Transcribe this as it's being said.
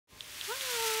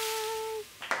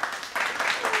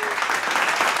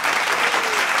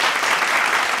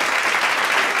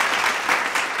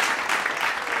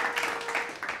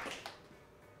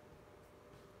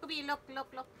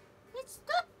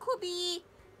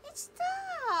What's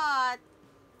that?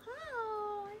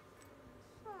 Hi.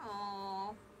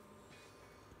 Oh.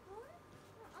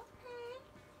 Okay.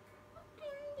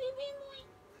 Okay, baby mo.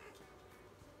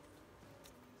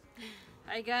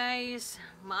 Hi guys,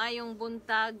 maayong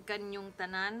buntag kanyong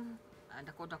tanan.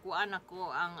 Dako-dakuan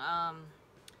ako ang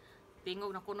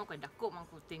tingog na kuno kay dako man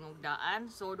ko tingog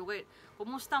daan. So Dugay,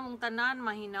 kumusta mong tanan?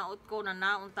 Mahinaot ko na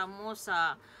naunta mo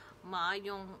sa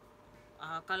maayong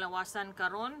kalawasan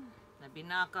karon. Labi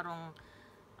na karong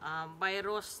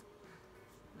virus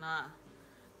na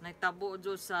naitabo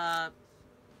jud sa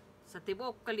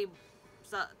tibuok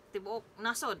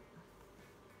nasod.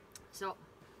 So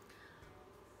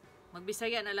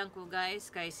magbisaya na lang ko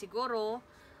guys kay siguro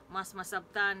mas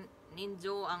masabtan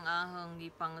ninyo ang ahong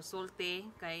gipangsulti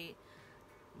kay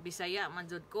Bisaya man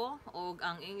jud ko og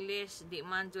ang English di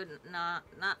man jud na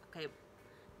kay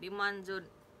di man jud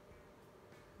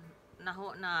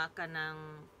naho na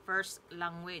kanang first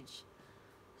language.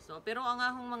 So pero ang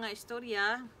ahong mga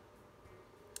istorya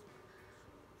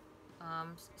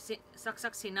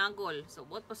Saksak Sinagol. So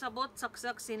bot pasabot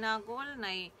Saksak Sinagol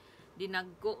nay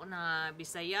dinagko na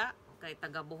Bisaya kay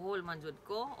taga Bohol man jud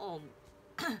ko og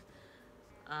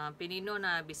Pinino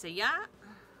na Bisaya,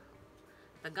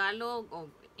 Tagalog o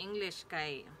English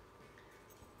kay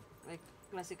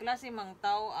klase-klase mang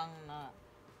tao ang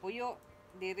puyo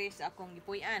diri sa akong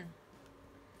gipuy-an.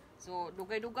 So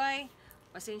dugay-dugay,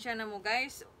 pasensya na mo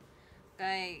guys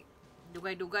kay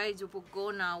dugay-dugay jupog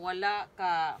ko na wala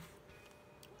ka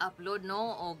upload no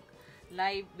og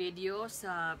live video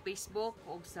sa Facebook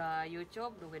o sa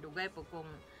YouTube. Dugay-dugay po kung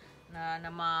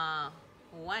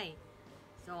namahuway.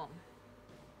 So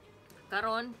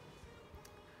karon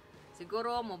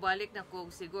siguro mobalik na ko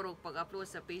siguro pag-upload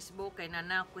sa Facebook kay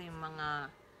nana ko yung mga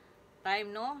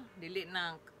time no dili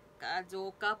na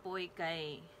kaadyo kapoy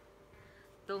kay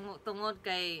tungod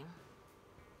kay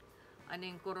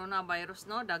aning coronavirus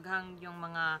no daghang yung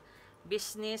mga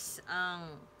business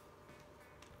ang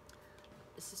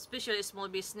especially small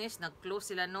business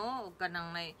nag-close sila no ug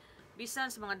kanang nay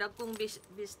bisan sa mga dagkong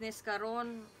business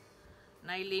karon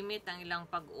nay limit ang ilang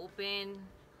pag-open.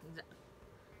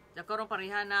 Sa karon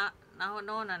pareha na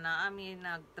no na naami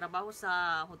nagtrabaho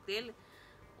sa hotel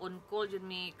on call jud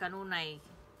mi kanunay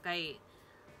kay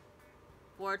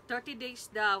for 30 days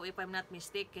daw if I'm not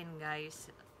mistaken guys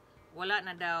wala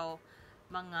na daw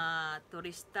mga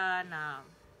turista na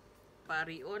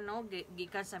parion no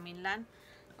gikan sa mainland.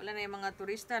 Wala na yung mga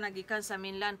turista na gikan sa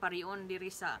mainland parion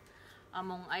diri sa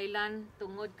among island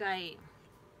tungod kay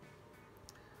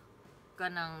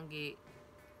kanang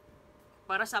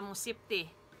para sa among safety.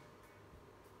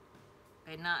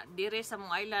 Kay na dire sa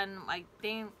mong island I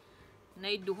think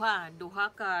nay duha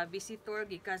ka visitor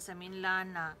gikan sa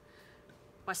mainland na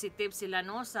positive sila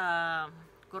no sa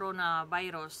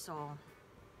coronavirus. So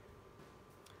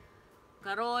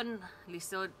karon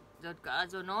lisod jud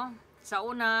kaadyo no. Sa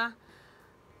una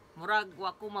murag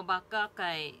wa ko mabaka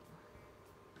kay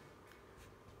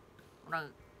murag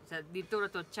dito ra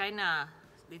to China,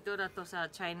 dito ra to sa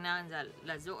China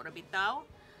lazo ra bitaw.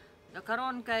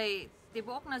 Karon kay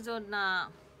tibuok na jud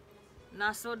na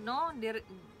nasod no dili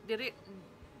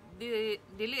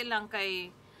lang kay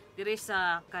diri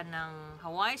sa kanang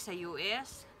Hawaii sa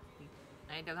US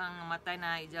ay daghang matay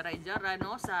na ijara-ijara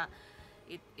no sa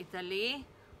Italy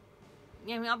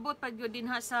nya miabot pa gyud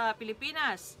dinha sa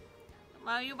Pilipinas.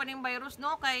 Mayo pa ning virus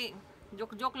no kay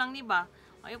joke lang ni ba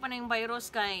mayo pa ning virus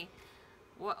kay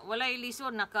walay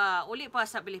lisod nakauli pa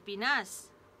sa Pilipinas.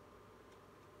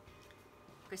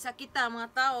 Kaysa kita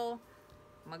mga tao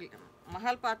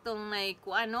mahal pa tong nay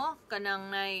kuano kanang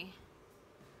nay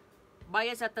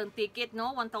bayad sa tong ticket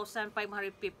no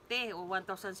 1,550 o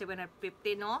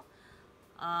 1,750 no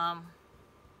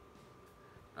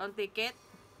ang ticket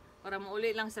para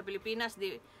mauli lang sa Pilipinas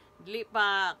dili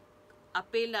pa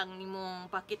apil lang nimong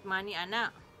pocket money ana.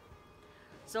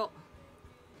 So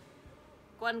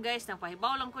kuan guys nang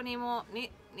pahibaw lang ko nimo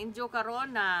ninjo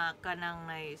karon na kanang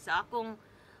nay sa akong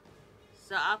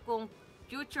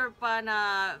future pa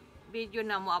na video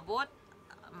na moabot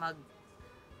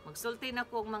magsulti na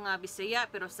kog mga Bisaya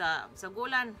pero sa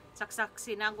gulan Saksak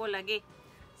Sinagol lagi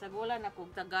sa gulan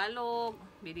akong Tagalog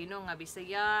bidino nga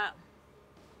Bisaya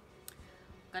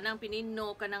kanang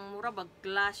Pinino kanang mura bag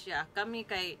clash ya kami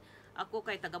kay ako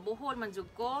kay taga Bohol man jud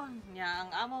ko nya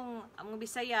ang among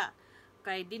Bisaya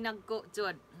kay dinagko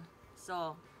jud.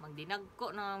 So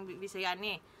magdinagko ng Bisaya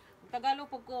ni Tagalog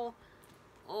po ko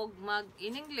og mag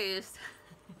in English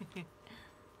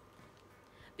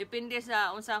depende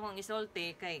sa unsa akong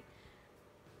isulti kay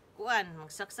kuan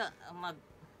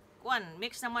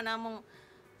mix naman among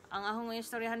ang ahong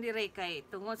istoryahan dire kay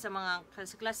tungod sa mga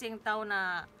klaseng tao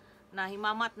na na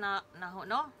himamat na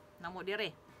no namo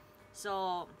dire.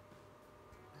 So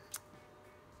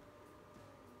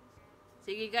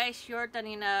sige guys, short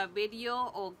ani na video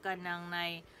og kanang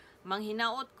nay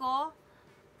manghinaot ko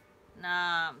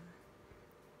na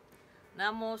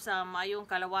namo sa mayong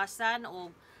kalawasan o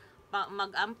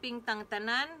mag-amping tang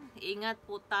tanan. Ingat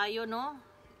po tayo no.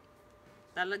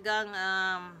 Talagang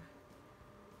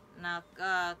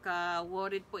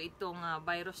nakaka-worried po itong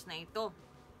virus na ito.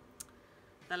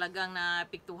 Talagang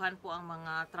naapektuhan po ang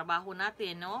mga trabaho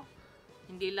natin no.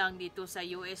 Hindi lang dito sa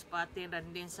US pati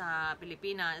rin din sa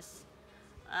Pilipinas.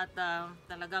 At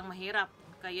talagang mahirap.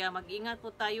 Kaya mag-ingat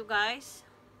po tayo guys.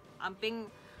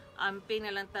 Amping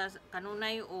na lang ta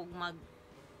kanunay og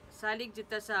magsalig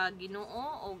jud ta sa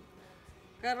Ginoo og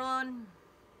karon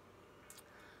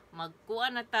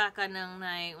magkuan na ta kanang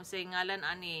nay unsay ngalan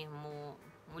ani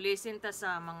mulisin ta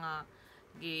sa mga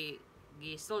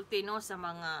gisulti no sa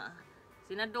mga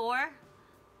senador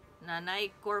na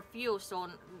night curfew.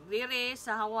 So dire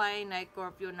sa Hawaii night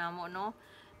curfew namo no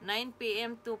 9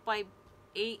 PM to 5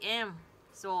 AM.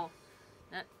 So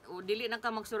dili na ka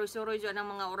magsuroy-suroy dyan ng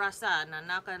mga orasa na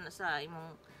naka sa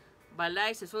imong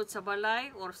balay, sa sud sa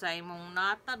balay or sa imong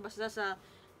natad basta sa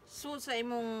sud sa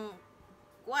imong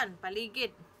kuan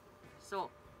paligid.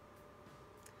 So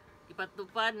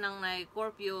ipatupad ng nay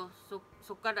curfew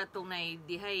sukad atong nay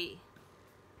dihay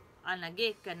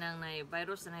anagi kanang nay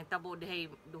virus na tabo dihay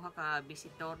duha ka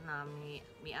visitor na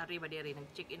miari ba diri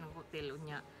nag-check-in ng hotel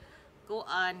unya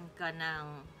kuan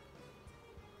kanang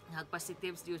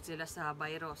nag-positives yun sila sa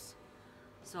virus.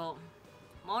 So,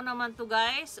 mao naman to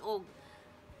guys. O,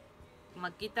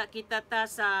 magkita-kita ta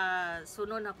sa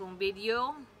sunod na kong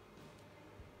video.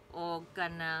 O,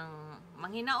 kanang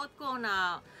manghinaot ko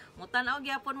na mutanaw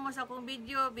gyapon mo sa kong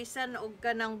video. Bisan og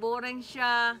kanang boring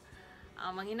siya.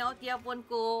 Manghinaot gyapon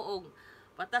ko. O,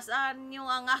 patasaan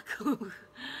nyo ang ako.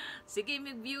 Sige,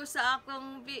 mag-view sa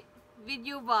akong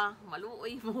video ba.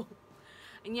 Maluoy mo.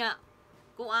 Inya,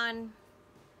 kuan.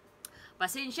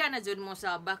 Pasensya na jud mo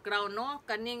sa background no.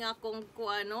 Kaning akong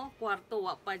kuano kwarto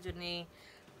wa pa jud ni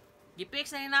gipix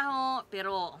na ninaho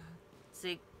pero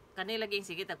kani laging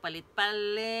sige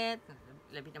tagpalit-palit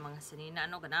labi na mga sanina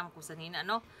no ganam ko sanina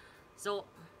no. So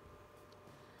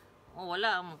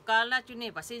wala mo kalat yun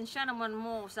ni. Pasensya naman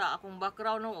mo sa akong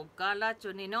background no og kalat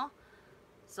yun ni no.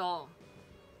 So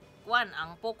kuan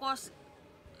ang focus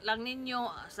lang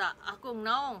ninyo sa akong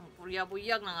naong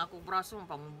buyag-buyag ng akong braso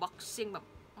pang-boxing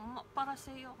para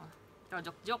sa iyo.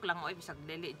 Joke lang oy bisag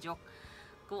dili joke.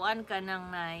 Kuan ka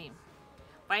nang nay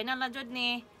final na jud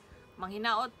ni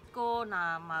manghinaot ko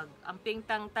na mag-amping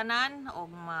tang tanan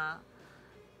og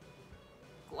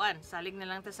kuan salig na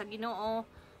lang ta sa Ginoo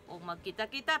og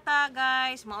magkita-kita ta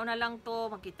guys. Mao na lang to,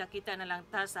 magkita-kita na lang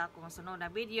ta sa akong sunod na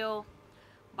video.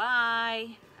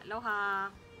 Bye.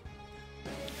 Aloha.